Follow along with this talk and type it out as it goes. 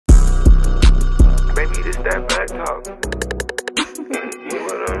talk.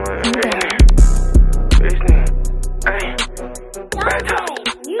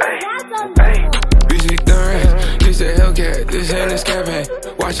 Bitch, we done. This a Hellcat, this ain't a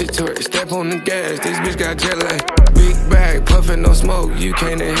Scape. Watch it twerk, step on the gas. This bitch got jet lag. Big bag, puffin' no smoke, you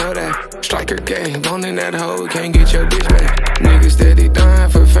can't inhale that. Striker gang, boning that hoe, can't get your bitch back. Niggas steady dying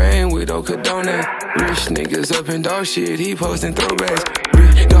for fame, we don't condone that. Rich niggas up in dog shit, he posting throwbacks.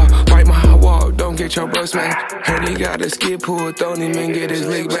 Rich dog, wipe my walk, don't get your bro smacked. Heard he got a skid pulled, don't even get his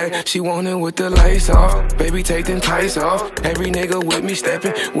lick back. She want it with the lights off, baby take them tights off. Every nigga with me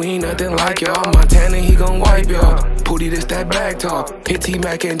steppin', we ain't nothing like y'all. Montana, he gon' wipe y'all. Pooty, this that bag talk. Hit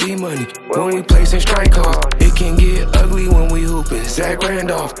T-Mac and D-Money when we placing strike calls. It can get ugly when we hoopin'. Zach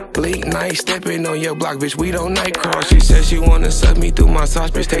Randolph, late night steppin' on your block, bitch, we don't night cross. She said she wanna suck me through my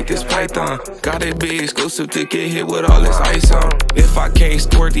sauce, bitch, take this python. Got it be exclusive to get hit with all this ice on. If I can't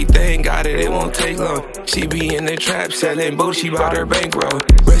squirt the thing, got it, it won't take long. She be in the trap selling boots, she bought her bankroll.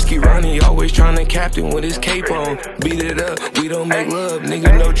 Rescue Ronnie, always tryna captain with his cape on. Beat it up, we don't make love,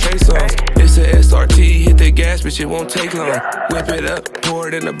 nigga, no chase songs. It's a SRT, hit the gas, bitch, it won't take long. Whip it up, pour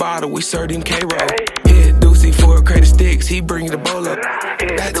it in the bottle, we serve him K-Roll. Hit Deucey for a crate of sticks, he bring the bowl up.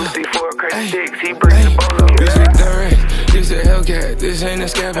 Hit Deucey for a crate of sticks, he bring the bowl up. Bitch, we done. This a Hellcat, this ain't a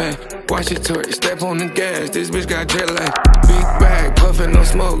Scape. Watch it twerk, step on the gas, this bitch got jet lag. Big bag, puffin' no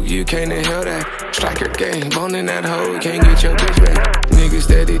smoke, you can't inhale that. Striker gang, boning that hoe, can't get your bitch back. Niggas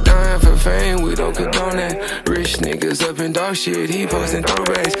steady dying for fame, we don't condone that. Rich niggas up in dog shit, he posting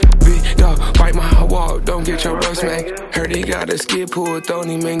throwbacks. Big dog, bite my walk, don't get your bro smacked. Heard he got a skid pulled, don't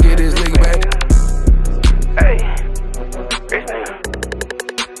even get his lick back. Hey, rich nigga.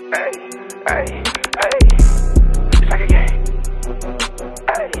 Hey. It's like a game.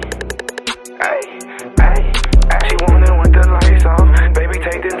 Hey. She want it with the lights off. Baby,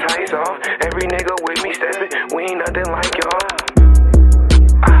 take them tights off. Every nigga with me steppin', we ain't nothing like y'all.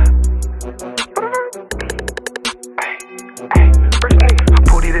 Hey, rich nigga.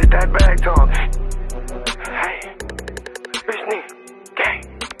 Pooty, this that bag talk.